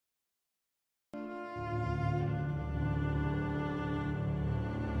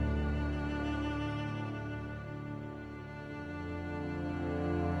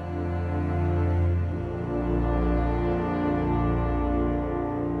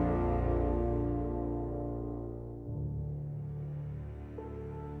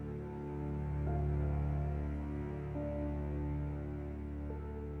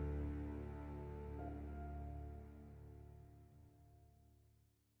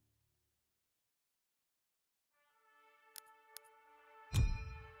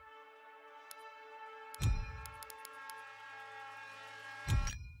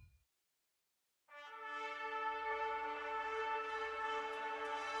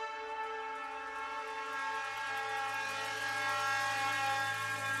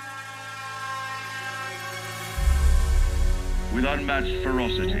With unmatched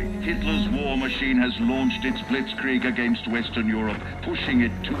ferocity, Hitler's war machine has launched its blitzkrieg against Western Europe, pushing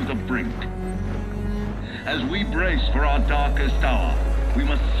it to the brink. As we brace for our darkest hour, we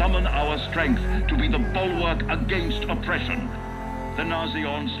must summon our strength to be the bulwark against oppression. The Nazi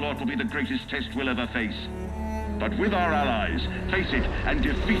onslaught will be the greatest test we'll ever face. But with our allies, face it and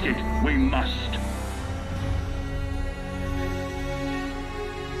defeat it we must.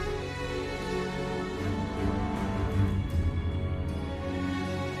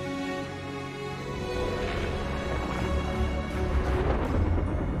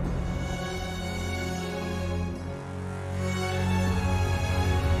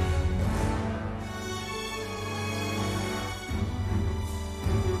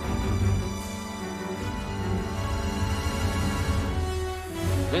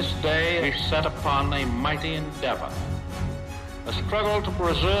 This day we set upon a mighty endeavor, a struggle to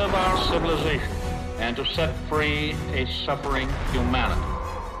preserve our civilization and to set free a suffering humanity.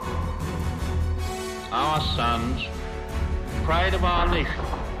 Our sons, pride of our nation,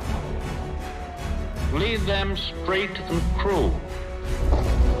 lead them straight and true.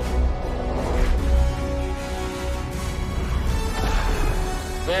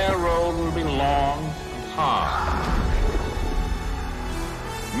 Their road will be long and hard.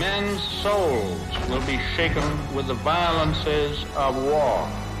 Men's souls will be shaken with the violences of war.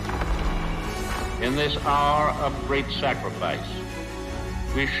 In this hour of great sacrifice,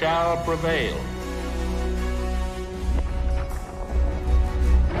 we shall prevail.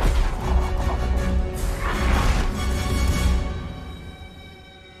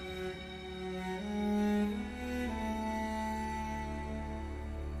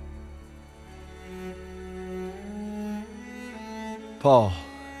 Paul,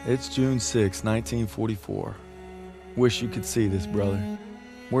 it's June 6, 1944. Wish you could see this, brother.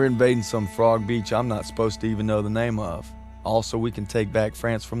 We're invading some frog beach I'm not supposed to even know the name of. Also, we can take back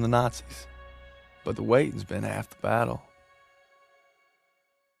France from the Nazis. But the waiting's been half the battle.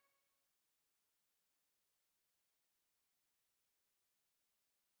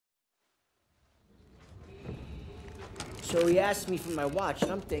 So he asked me for my watch,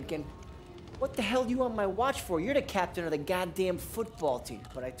 and I'm thinking, what the hell do you want my watch for? You're the captain of the goddamn football team.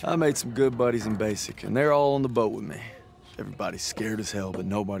 But I made some good buddies in basic, and they're all on the boat with me. Everybody's scared as hell, but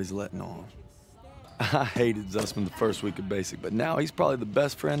nobody's letting on. I hated Zussman the first week of basic, but now he's probably the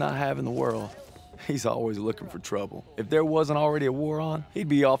best friend I have in the world. He's always looking for trouble. If there wasn't already a war on, he'd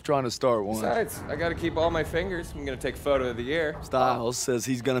be off trying to start one. Besides, I gotta keep all my fingers. I'm gonna take photo of the year. Styles says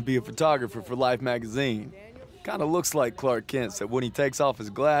he's gonna be a photographer for Life magazine. Kinda looks like Clark Kent said when he takes off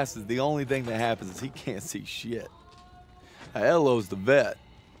his glasses, the only thing that happens is he can't see shit. Elo's the vet,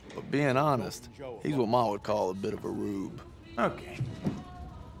 but being honest, he's what Ma would call a bit of a rube. Okay,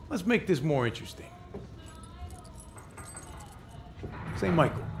 let's make this more interesting. St.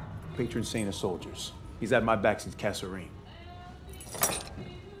 Michael, patron saint of soldiers. He's had my back since Kasserine.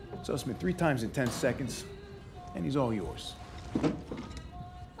 Sussman 3 times in 10 seconds, and he's all yours.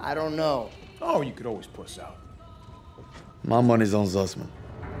 I don't know. Oh, you could always puss out. My money's on Zussman.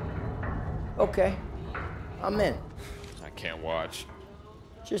 Okay, I'm in. I can't watch.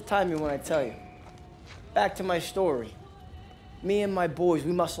 Just time me when I tell you. Back to my story. Me and my boys,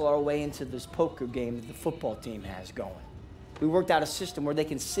 we muscle our way into this poker game that the football team has going. We worked out a system where they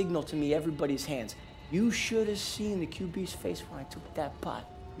can signal to me everybody's hands. You should have seen the QB's face when I took that pot.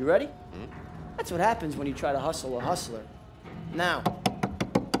 You ready? That's what happens when you try to hustle a hustler. Now,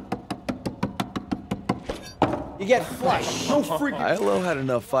 you get flushed. No freaking... Ilo had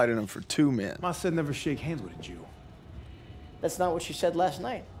enough fight in him for 2 men. Ma said never shake hands with a Jew. That's not what she said last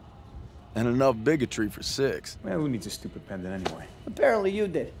night. And enough bigotry for 6. Man, who needs a stupid pendant anyway? Apparently you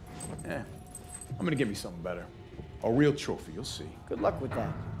did. Yeah, I'm gonna give you something better. A real trophy, you'll see. Good luck with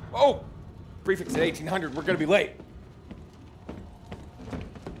that. Oh! Prefix at 1800, we're gonna be late.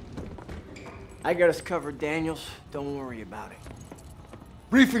 I got us covered, Daniels. Don't worry about it.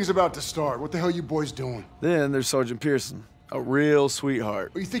 Briefing's about to start. What the hell you boys doing? Then there's Sergeant Pearson, a real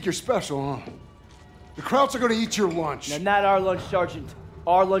sweetheart. Oh, you think you're special, huh? The Krauts are gonna eat your lunch. Now, not our lunch, Sergeant.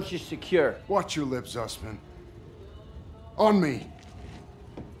 Our lunch is secure. Watch your lips, Zussman. On me.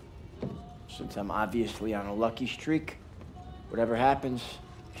 Since I'm obviously on a lucky streak, whatever happens,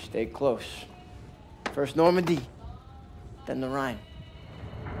 stay close. First Normandy, then the Rhine.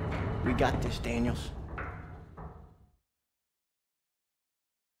 We got this, Daniels.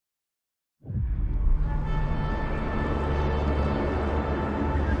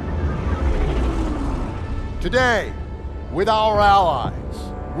 Today, with our allies,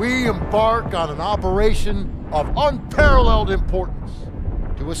 we embark on an operation of unparalleled importance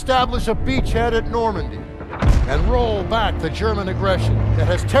to establish a beachhead at Normandy and roll back the German aggression that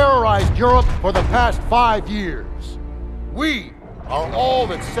has terrorized Europe for the past 5 years. We are all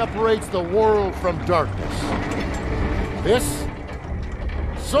that separates the world from darkness. This,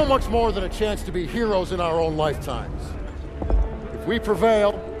 so much more than a chance to be heroes in our own lifetimes. If we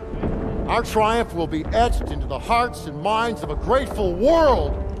prevail, our triumph will be etched into the hearts and minds of a grateful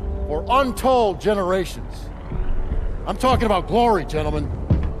world for untold generations. I'm talking about glory, gentlemen.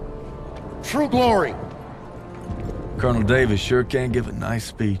 True glory. Colonel Davis sure can give a nice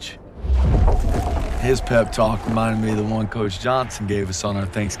speech. His pep talk reminded me of the one Coach Johnson gave us on our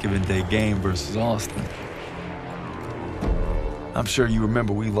Thanksgiving Day game versus Austin. I'm sure you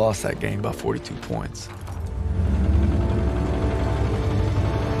remember we lost that game by 42 points.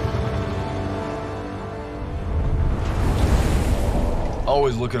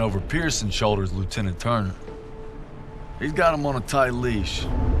 Always looking over Pearson's shoulders, Lieutenant Turner. He's got him on a tight leash,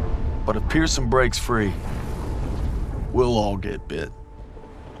 but if Pearson breaks free, we'll all get bit.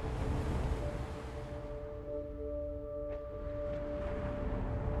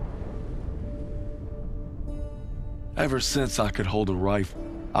 Ever since I could hold a rifle,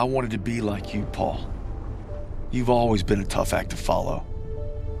 I wanted to be like you, Paul. You've always been a tough act to follow,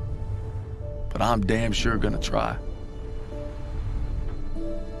 but I'm damn sure gonna try.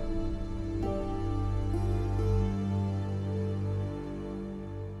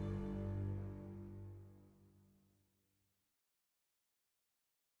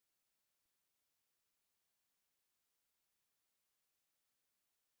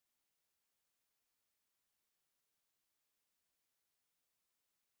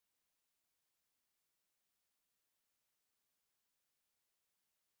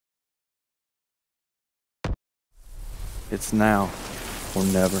 It's now or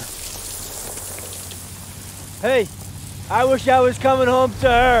never. Hey, I wish I was coming home to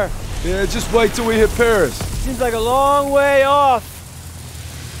her. Yeah, just wait till we hit Paris. Seems like a long way off.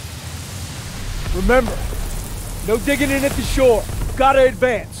 Remember, no digging in at the shore. Gotta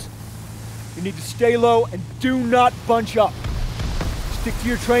advance. You need to stay low and do not bunch up. Stick to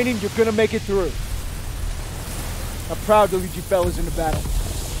your training, you're gonna make it through. I'm proud to lead you fellas into battle.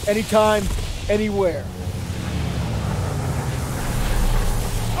 Anytime, anywhere.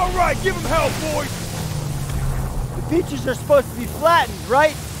 All right, give him hell, boys! The beaches are supposed to be flattened,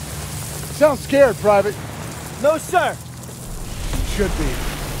 right? Sound scared, Private. No, sir. Should be.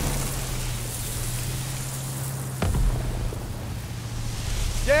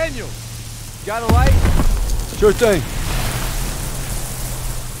 Daniel, got a light? Sure thing.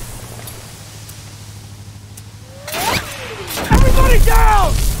 Everybody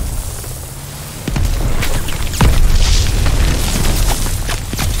down!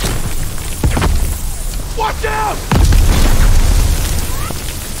 Watch out!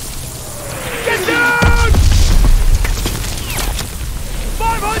 Get down!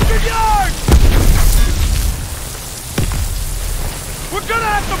 500 yards! We're gonna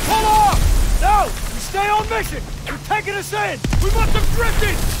have to pull off! No! We stay on mission! You're taking us in! We must have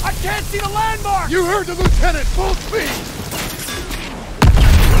drifted! I can't see the landmark! You heard the lieutenant! Full speed!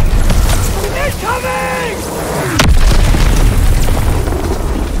 Incoming!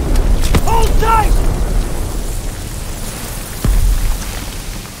 Hold tight!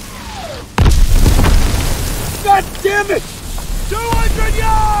 God damn it! 200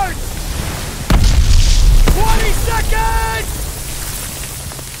 yards! 20 seconds!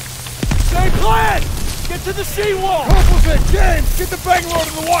 Same plan! Get to the seawall! Corporal's in! James, get the Bangalore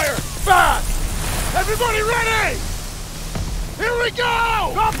to the wire! Fast! Everybody ready! Here we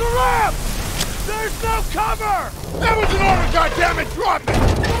go! Drop the ramp! There's no cover! That was an order, goddammit! Drop it!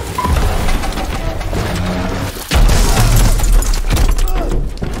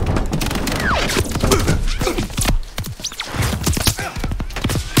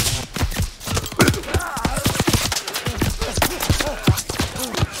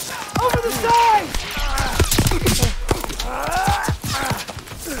 Over the side!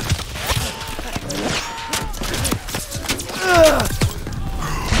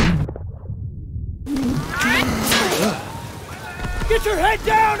 Get your head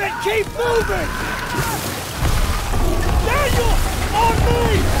down and keep moving! Daniel! On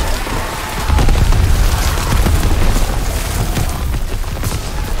me!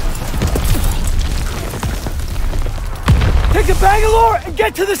 Take the Bangalore and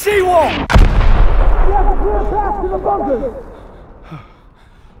get to the seawall! We have a clear path to the bunker!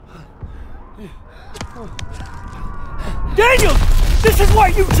 Daniel! This is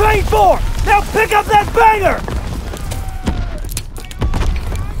what you trained for! Now pick up that banger!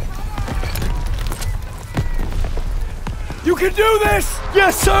 You can do this!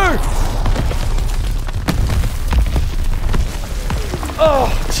 Yes, sir!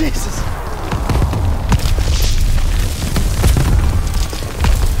 Oh, Jesus!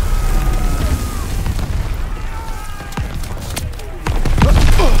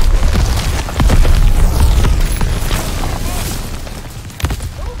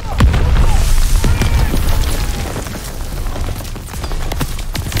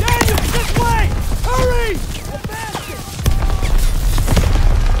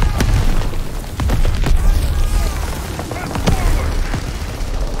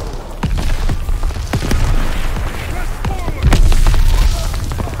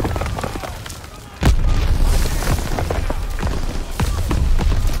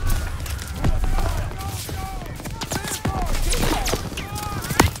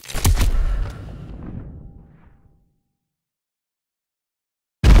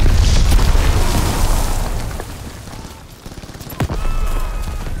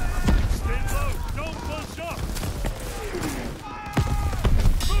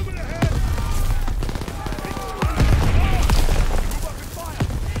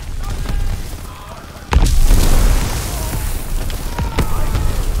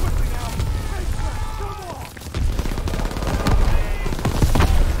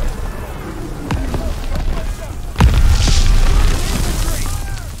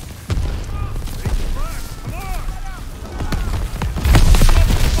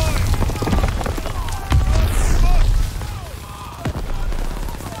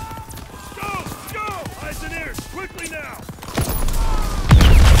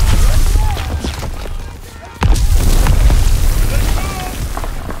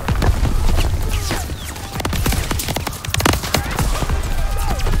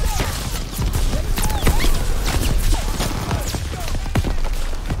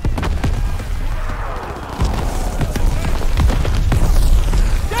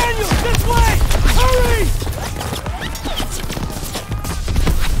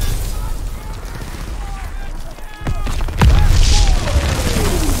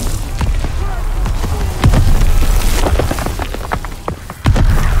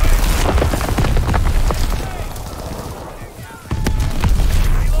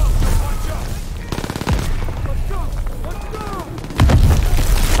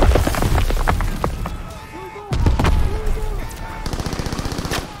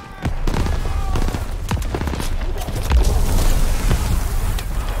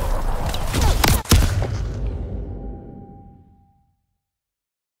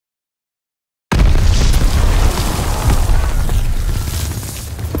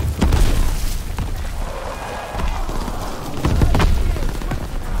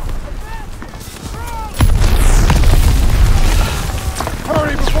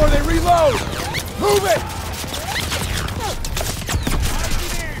 Move it!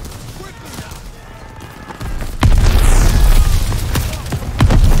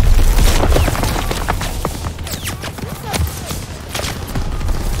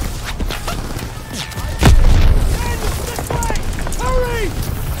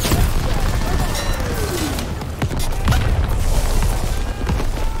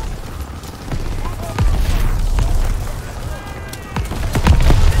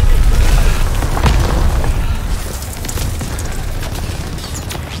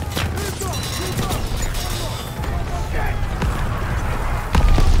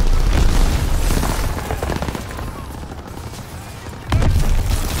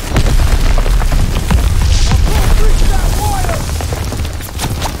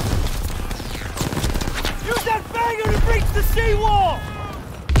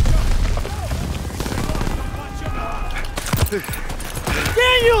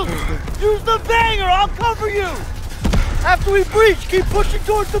 Use the banger! I'll cover you! After we breach, keep pushing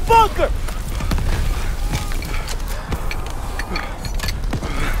towards the bunker!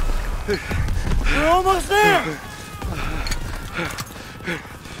 We're almost there!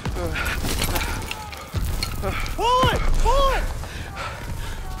 Pull it! Pull it!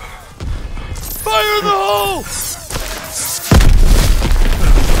 Fire the hole!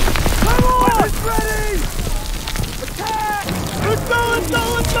 Come on! It's ready! Attack! Let's go, let's go,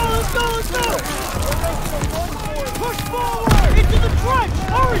 let's go, let's go, let's go! Push forward! Into the trench!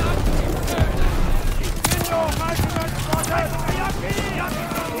 Hurry!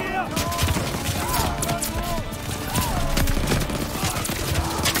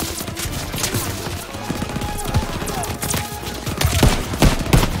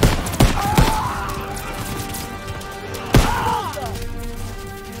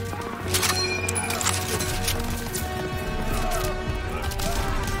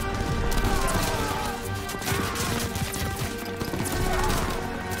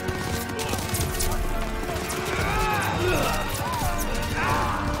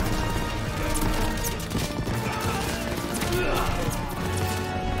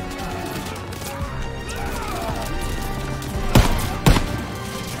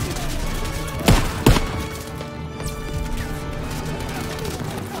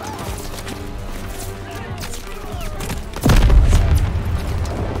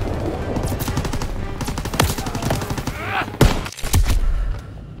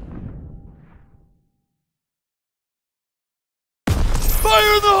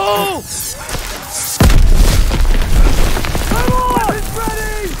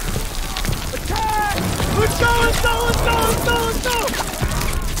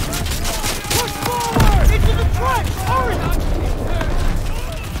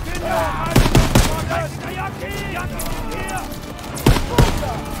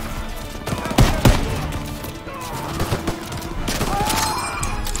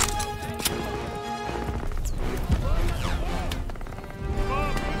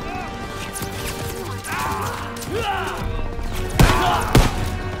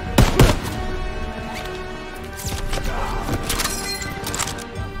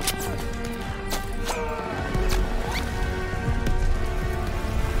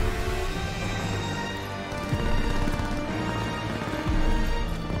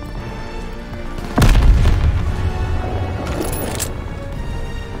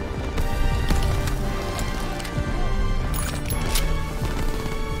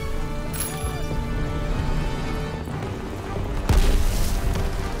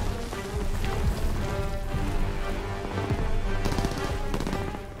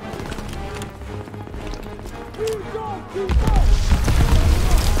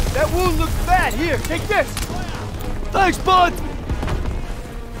 wound looks bad. Here, take this. Thanks, bud!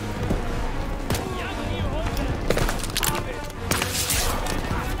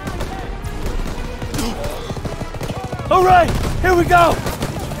 All right, here we go.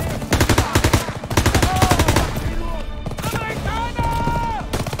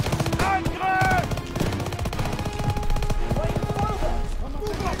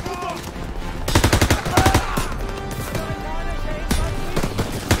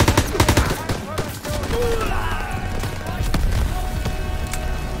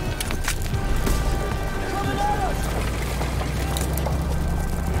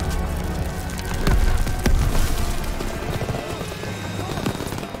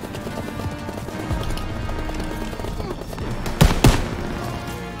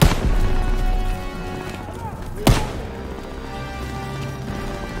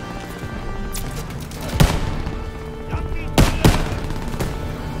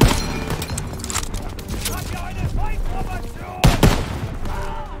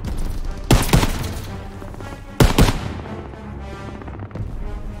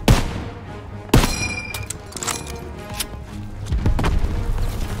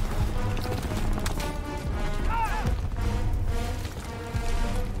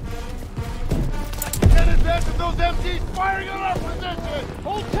 Those MGs firing on our position!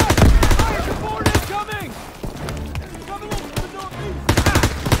 Hold tight! Fire support incoming! Coming in from the northeast!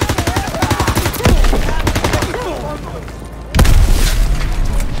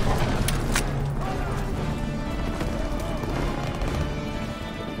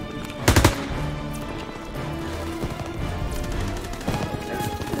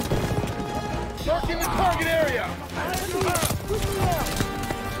 Marking the target area!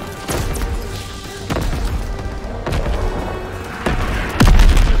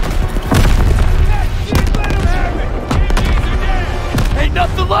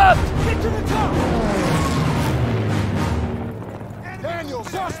 Nothing left! Get to the top! Daniel,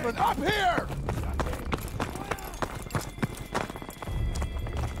 Zussman, up here!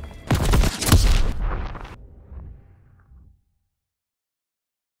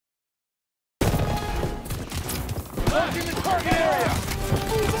 Marking the target area!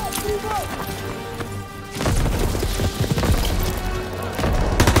 Move up, move up!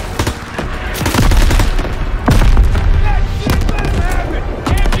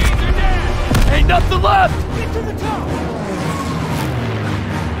 Nothing left! Get to the top!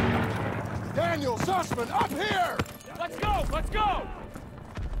 Daniel, Zussman, up here! Let's go! Let's go!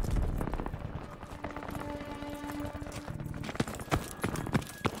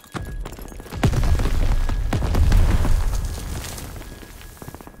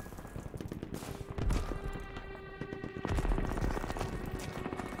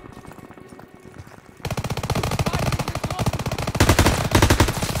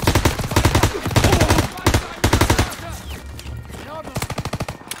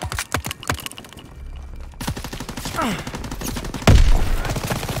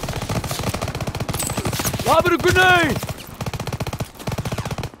 Lobbing a grenade!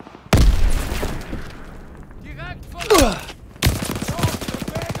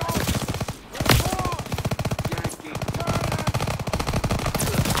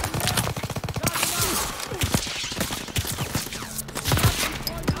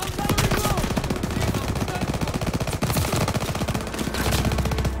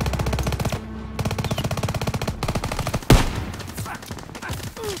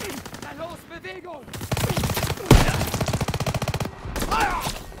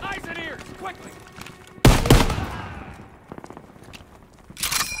 Eyes and ears, quickly!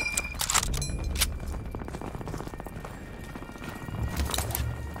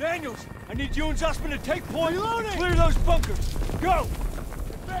 Daniels, I need you and Zussman to take point. Reloading! Clear those bunkers. Go!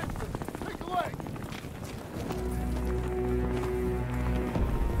 Advancement, take away!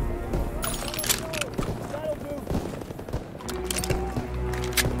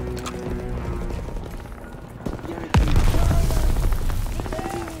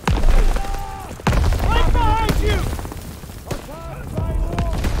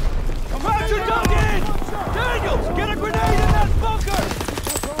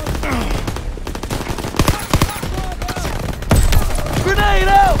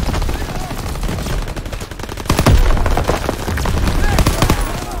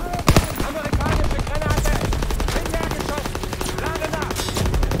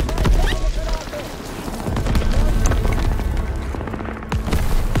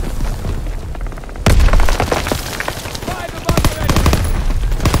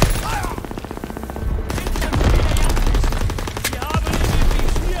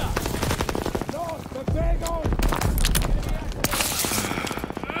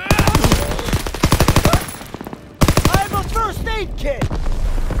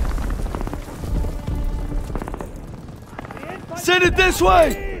 Send it this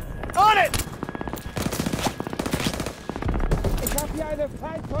way! On it! Ich habe hier eine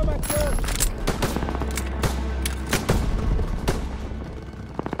Feindformation.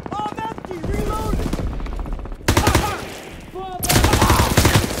 Arm empty, reloaded!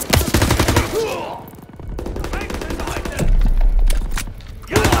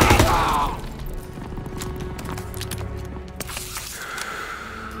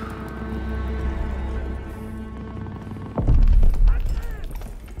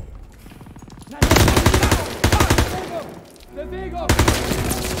 Bewegung!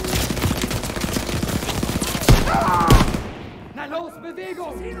 Na los,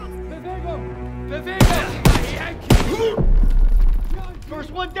 Bewegung! Bewegung! Bewegung!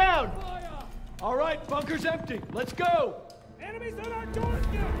 First one down! All right, bunker's empty. Let's go! Enemies on our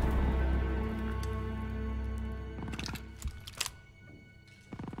doorstep!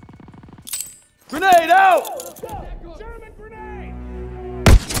 Grenade out! German grenade!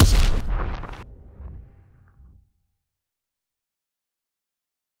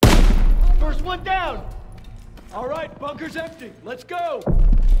 First one down! All right, bunker's empty. Let's go!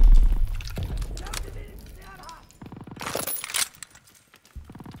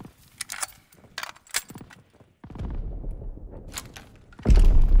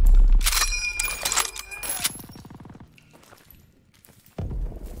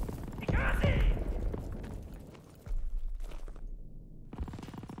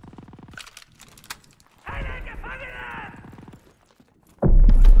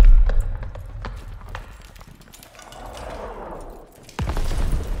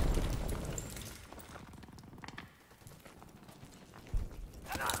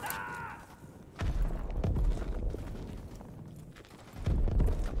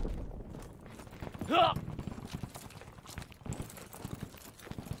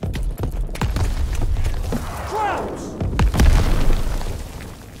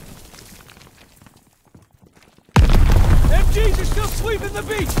 MGs are still sweeping the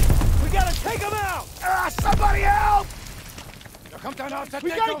beach! We gotta take them out! Somebody help!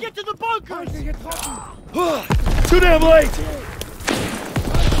 We gotta get to the bunkers! Too damn late!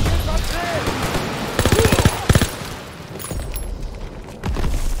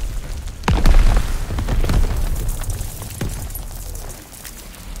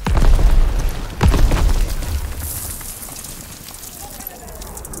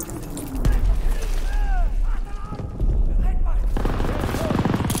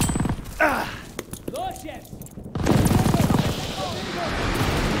 Los jetzt!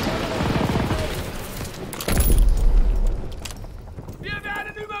 Wir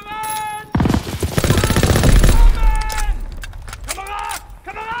werden überrannt! Kommen! Kamerad!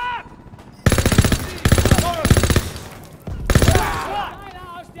 Kamerad! Einer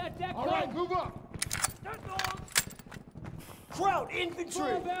aus der Deckung! All right, move up! Crowd,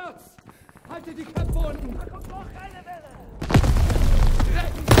 infantry! Vorwärts! Haltet die Köpfe unten! Da kommt noch eine Welle!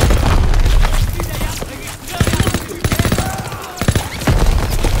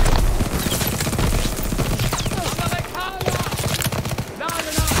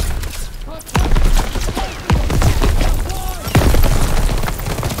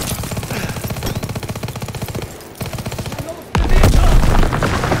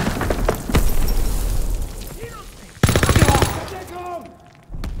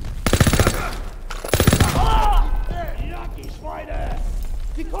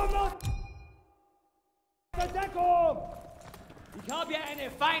 Ich habe hier eine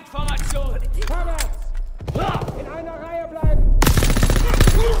Feindformation. Vorwärts! In einer Reihe bleiben!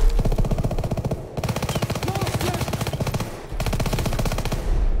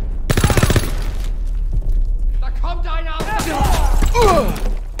 Da kommt einer aus der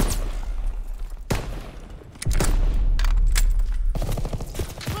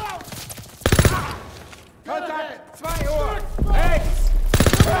Kontakt! 2 Uhr! Rechts!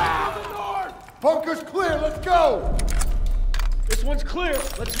 Bunker's clear, let's go! This one's clear.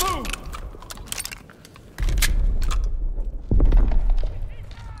 Let's move.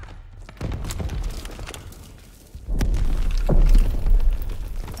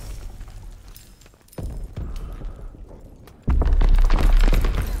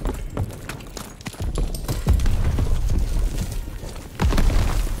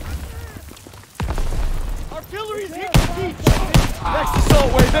 Artillery's hitting the beach. Next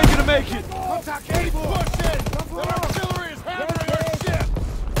assault wave ain't gonna make it. Contact cable! Push in! The artillery is hammering our ship!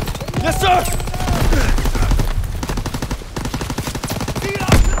 Yes, sir!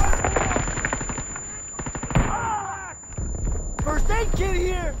 First aid kit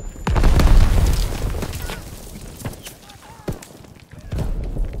here.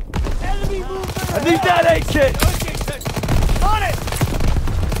 Enemy movement. I need that aid kit. On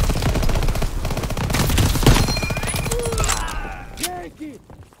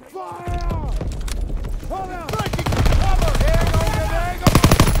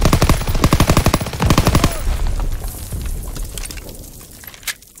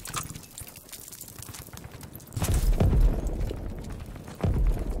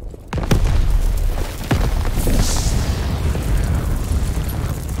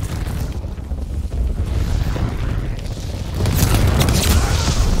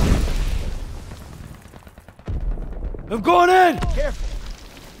I'm going in! Careful.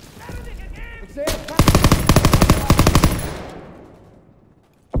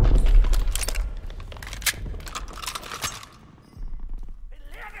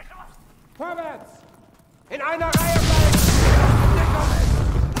 Vorwärts! In einer Reihe bleiben!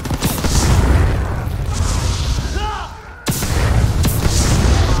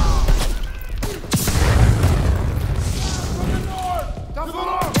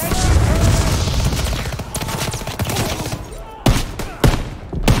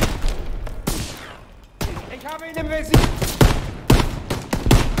 Ich habe ihn im Visier!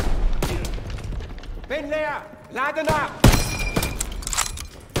 Bin leer! Lade nach!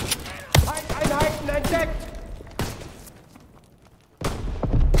 Feindeinheiten entdeckt!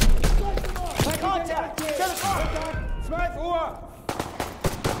 Kontakt! Telefon! 12 Uhr!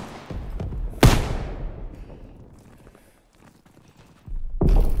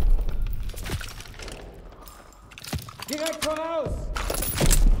 Direkt voraus!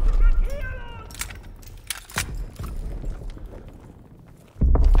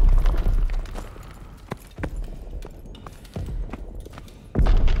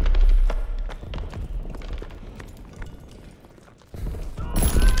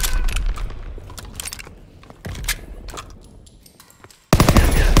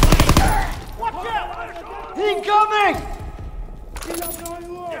 Incoming!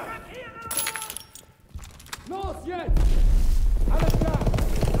 Los jetzt! Alles klar!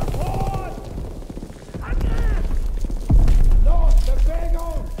 Abholen! Angriff! Los,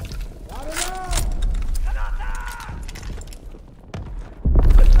 Bewegung! Lade nach!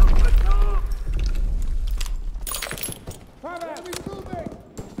 Vorwärts!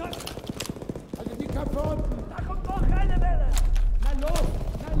 Also die Köpfe unten! Da kommt noch eine Welle! Na los!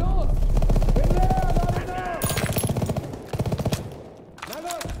 Na los! Bin leer! Lade nach! Na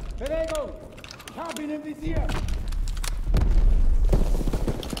los! Bewegung! Ich hab ihn im Visier!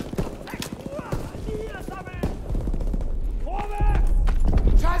 6 Uhr! Hier sammeln! Vorwärts!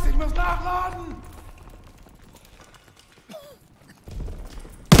 Scheiße, ich muss nachladen!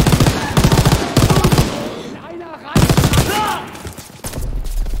 In einer Reihe!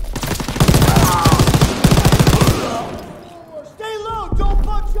 Stay low, don't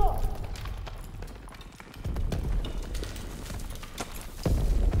punch up!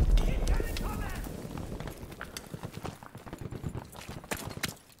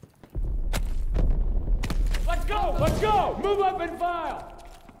 Let's go! Move up and file!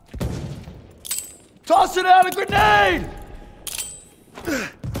 Toss it out, a grenade!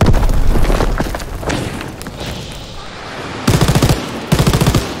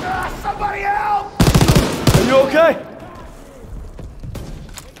 Somebody help! Are you okay?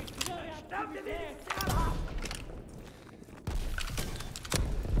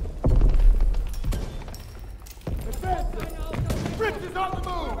 Fritz is on the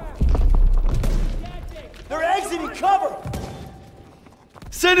move! They're exiting cover!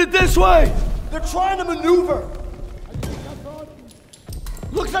 Send it this way! They're trying to maneuver!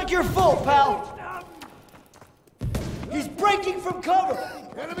 Looks like you're full, pal! He's breaking from cover!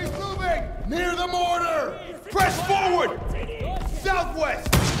 Enemy's moving! Near the mortar! Press forward! Southwest!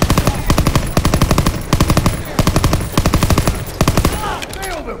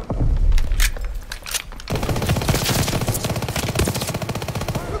 Nailed him!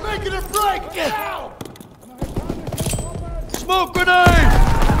 We're making a break! Now! Smoke grenade!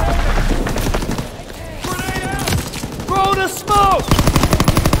 Grenade out! Throw the smoke!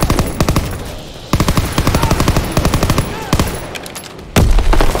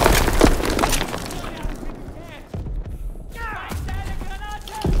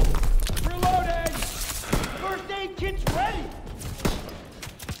 Reloading! First aid kit's ready!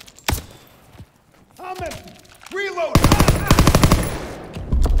 I'm empty! Reload!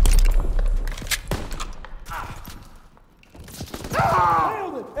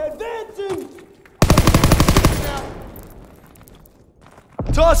 Nailed it! Advancing!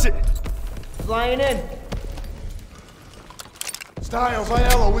 Toss it! Flying in. Stiles,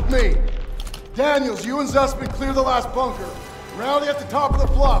 Aiello, with me. Daniels, you and Zussman clear the last bunker. Rally at the top of the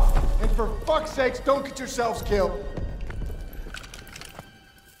bluff. And for fuck's sakes, don't get yourselves killed.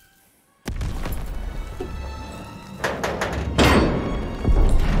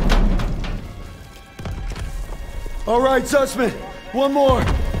 All right, Zussman. One more.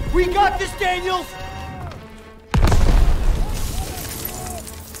 We got this, Daniels!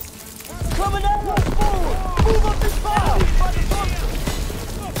 Coming at us forward! Move up this pile!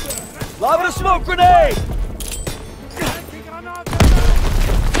 Lob a smoke grenade!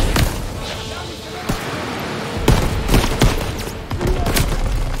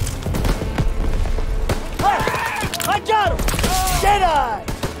 I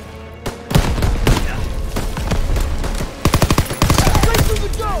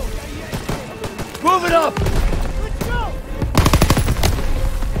up! Let's go!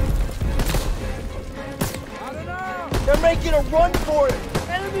 I don't know! They're making a run for it!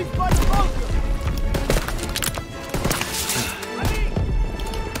 Enemies by the bunker!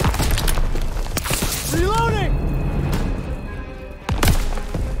 Reloading!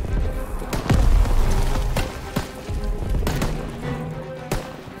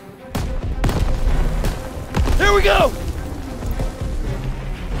 Here we go!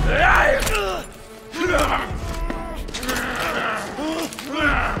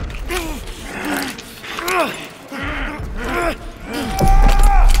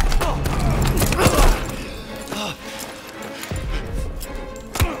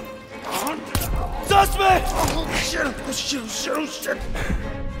 Suspect! Oh, shit! Oh, shit! Oh, shit! Oh, shit!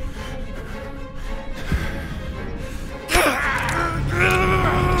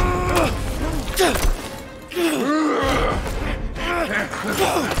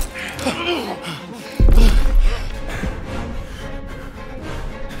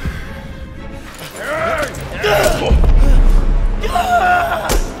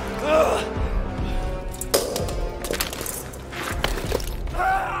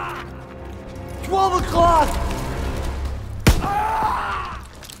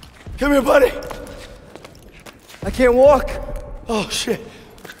 Come here, buddy. I can't walk. Oh, shit.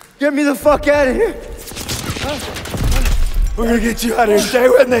 Get me the fuck out of here. We're gonna get you out of here. Stay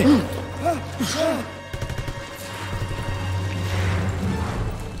with me.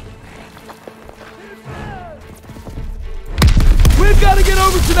 We've got to get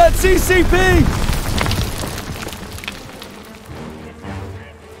over to that CCP.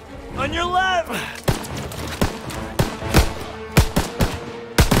 On your left.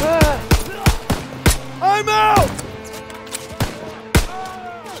 I'm out!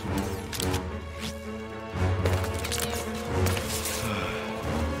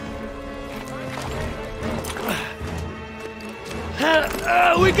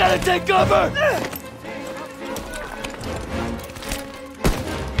 We gotta take cover!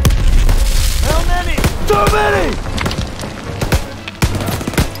 How many? Too many!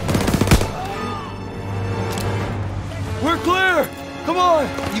 We're clear! Come on!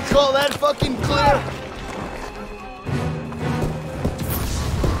 You call that fucking clear?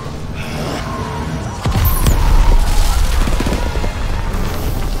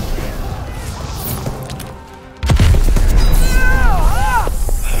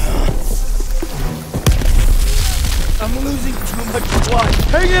 I'm losing too much blood.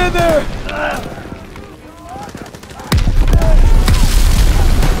 Hang in there!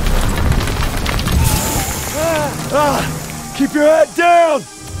 Keep your head down!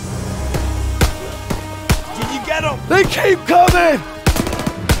 Did you get him? They keep coming!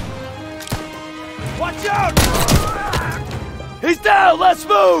 Watch out! He's down! Let's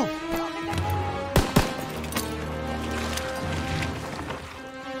move!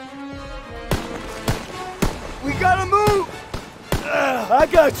 We gotta move! I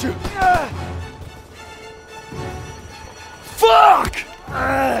got you! Fuck!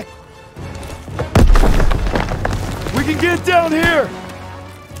 We can get down here!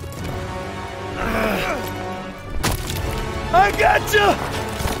 I got you!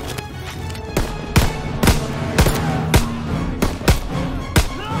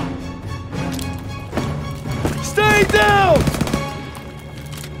 Stay down!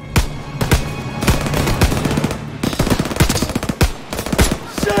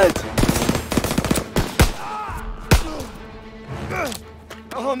 Shit!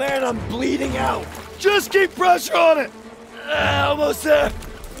 Oh man, I'm bleeding out. Just keep pressure on it. Almost there.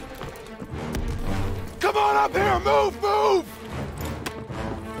 Come on up here, move, move!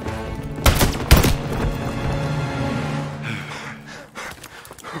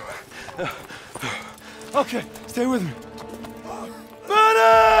 Okay, stay with me.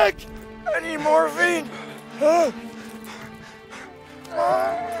 Medic! I need morphine.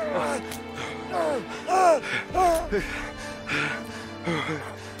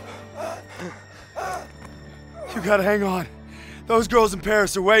 You gotta hang on. Those girls in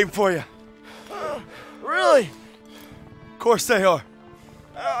Paris are waiting for you. Really? Of course they are.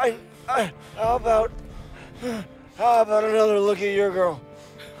 How about another look at your girl?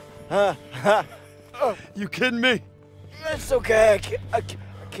 You kidding me? It's okay. I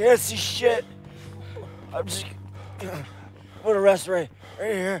can't see shit. I'm just gonna rest right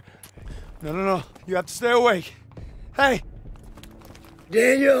here. No. You have to stay awake. Hey!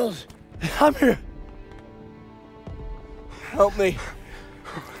 Daniels! I'm here. Help me.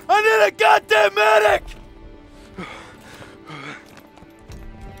 I need a goddamn medic!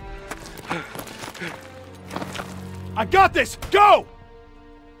 I got this! Go!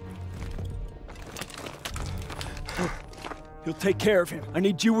 He'll take care of him. I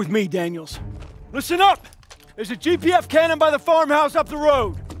need you with me, Daniels. Listen up! There's a GPF cannon by the farmhouse up the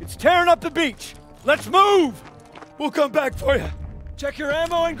road. It's tearing up the beach. Let's move! We'll come back for you. Check your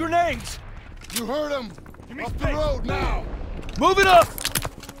ammo and grenades. You heard him! Up the road now! Move it up!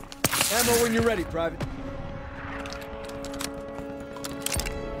 Ammo when you're ready, Private.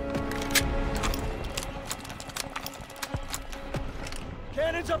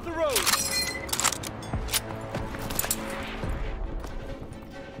 Cannons up the road.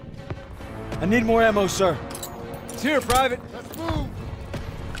 I need more ammo, sir. It's here, Private. Let's move!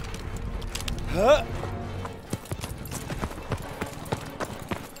 Huh?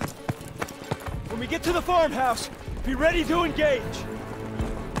 When we get to the farmhouse, be ready to engage.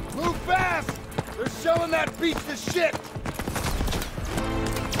 Move fast! They're shelling that beach to shit!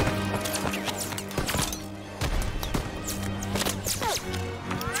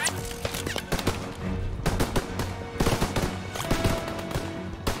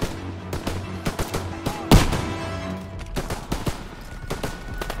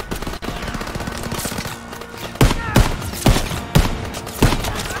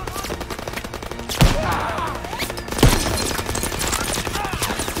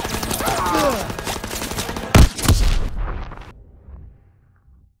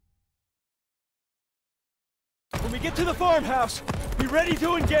 When we get to the farmhouse, be ready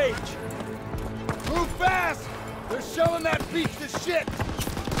to engage. Move fast! They're shelling that beach to shit!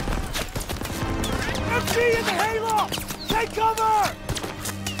 MG in the hayloft! Take cover!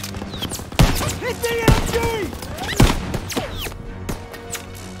 Hit the MG!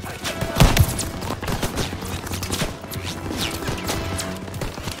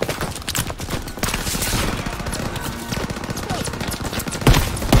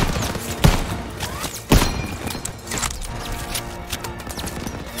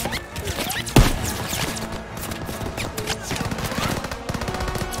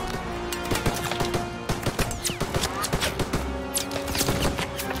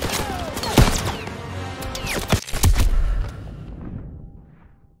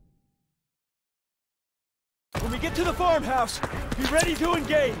 When we get to the farmhouse, be ready to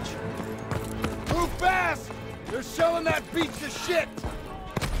engage. Move fast! They're shelling that beach to shit!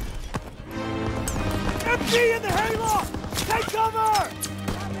 MG in the hayloft! Take cover!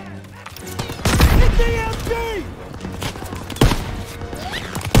 Hit the MG!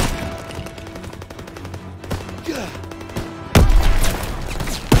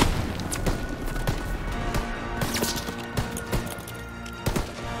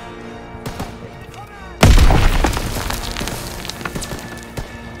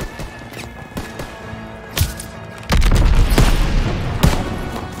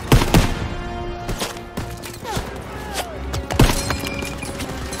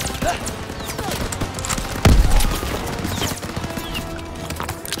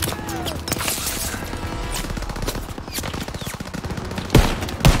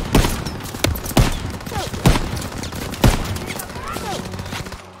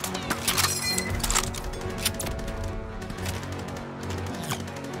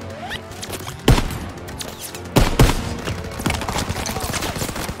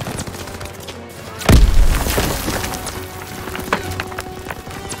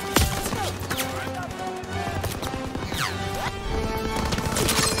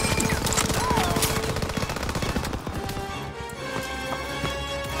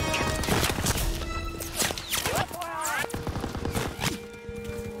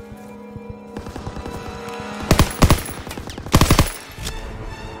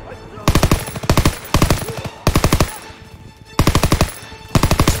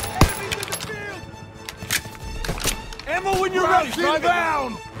 Ammo when you're ready, Private!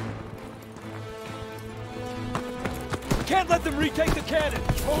 Down! Can't let them retake the cannon!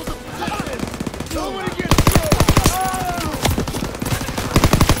 Hold the position! Nobody gets through!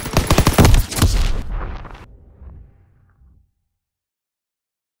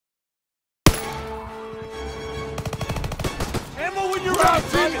 Ammo when you're ready,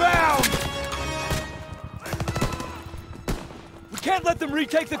 Private! Inbound! We can't let them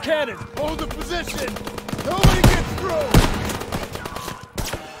retake the cannon! Hold the position! Nobody gets through!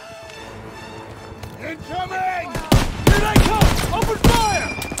 Incoming! Here they come! Open fire!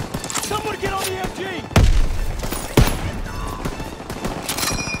 Someone get on the MG!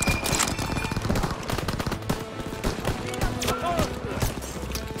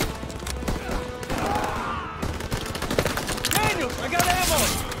 Daniels, I got ammo!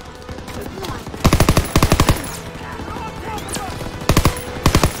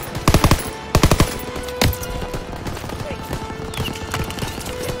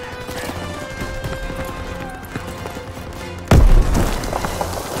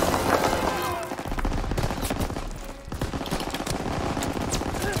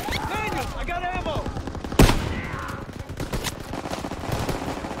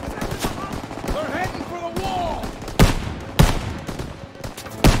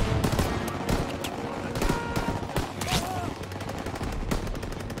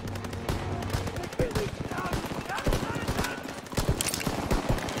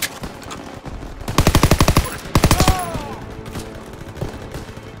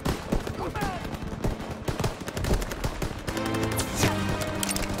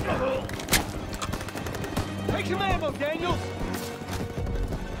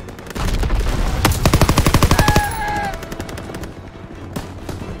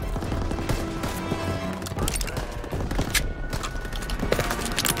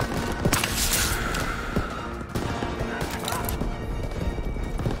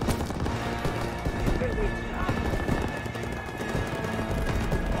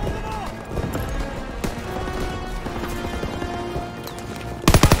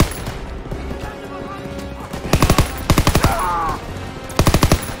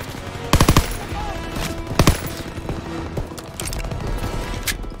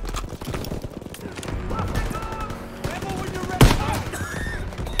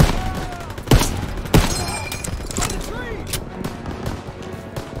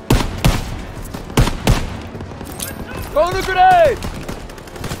 Throwing a grenade!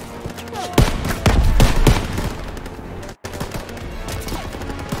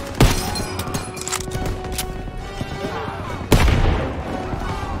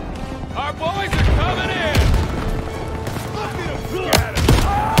 Our boys are coming in! Look at them scatter!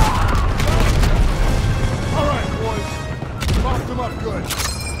 All right, boys. Locked them up good.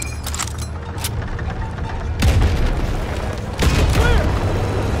 Clear!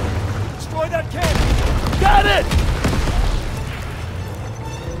 Destroy that cannon! Got it!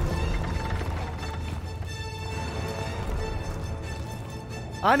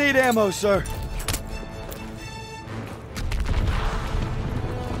 I need ammo, sir.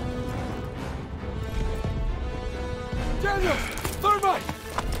 Daniel! Thermite!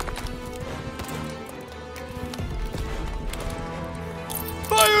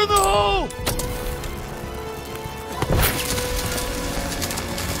 Fire in the hole!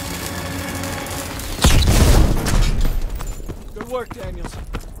 Good work, Daniels.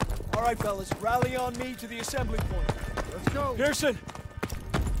 All right, fellas, rally on me to the assembly point. Let's go. Pearson,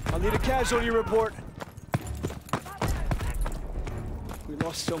 I'll need a casualty report. We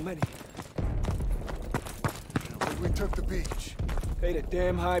lost so many. We took the beach. Paid a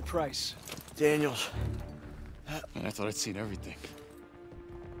damn high price. Daniels. Man, I thought I'd seen everything.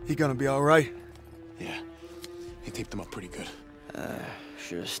 He gonna be all right? Yeah, he taped him up pretty good.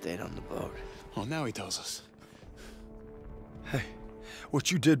 Should have stayed on the boat. Well, now he tells us. Hey,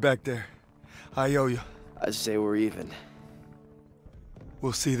 what you did back there, I owe you. I'd say we're even.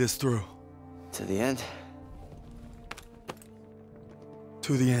 We'll see this through. To the end?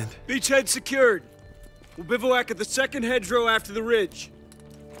 To the end. Beachhead secured. We'll bivouac at the second hedgerow after the ridge.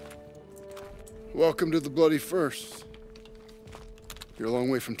 Welcome to the bloody first. You're a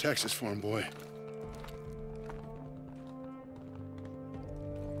long way from Texas, farm boy.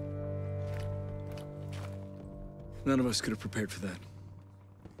 None of us could have prepared for that.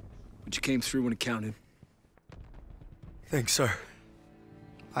 But you came through when it counted. Thanks, sir.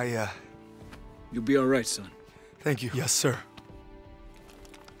 You'll be all right, son. Thank you. Yes, sir.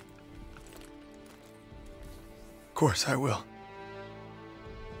 Of course I will.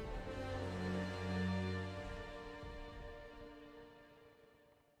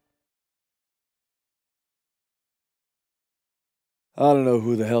 I don't know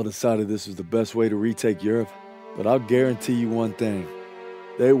who the hell decided this was the best way to retake Europe, but I'll guarantee you one thing.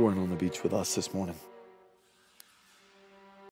 They weren't on the beach with us this morning.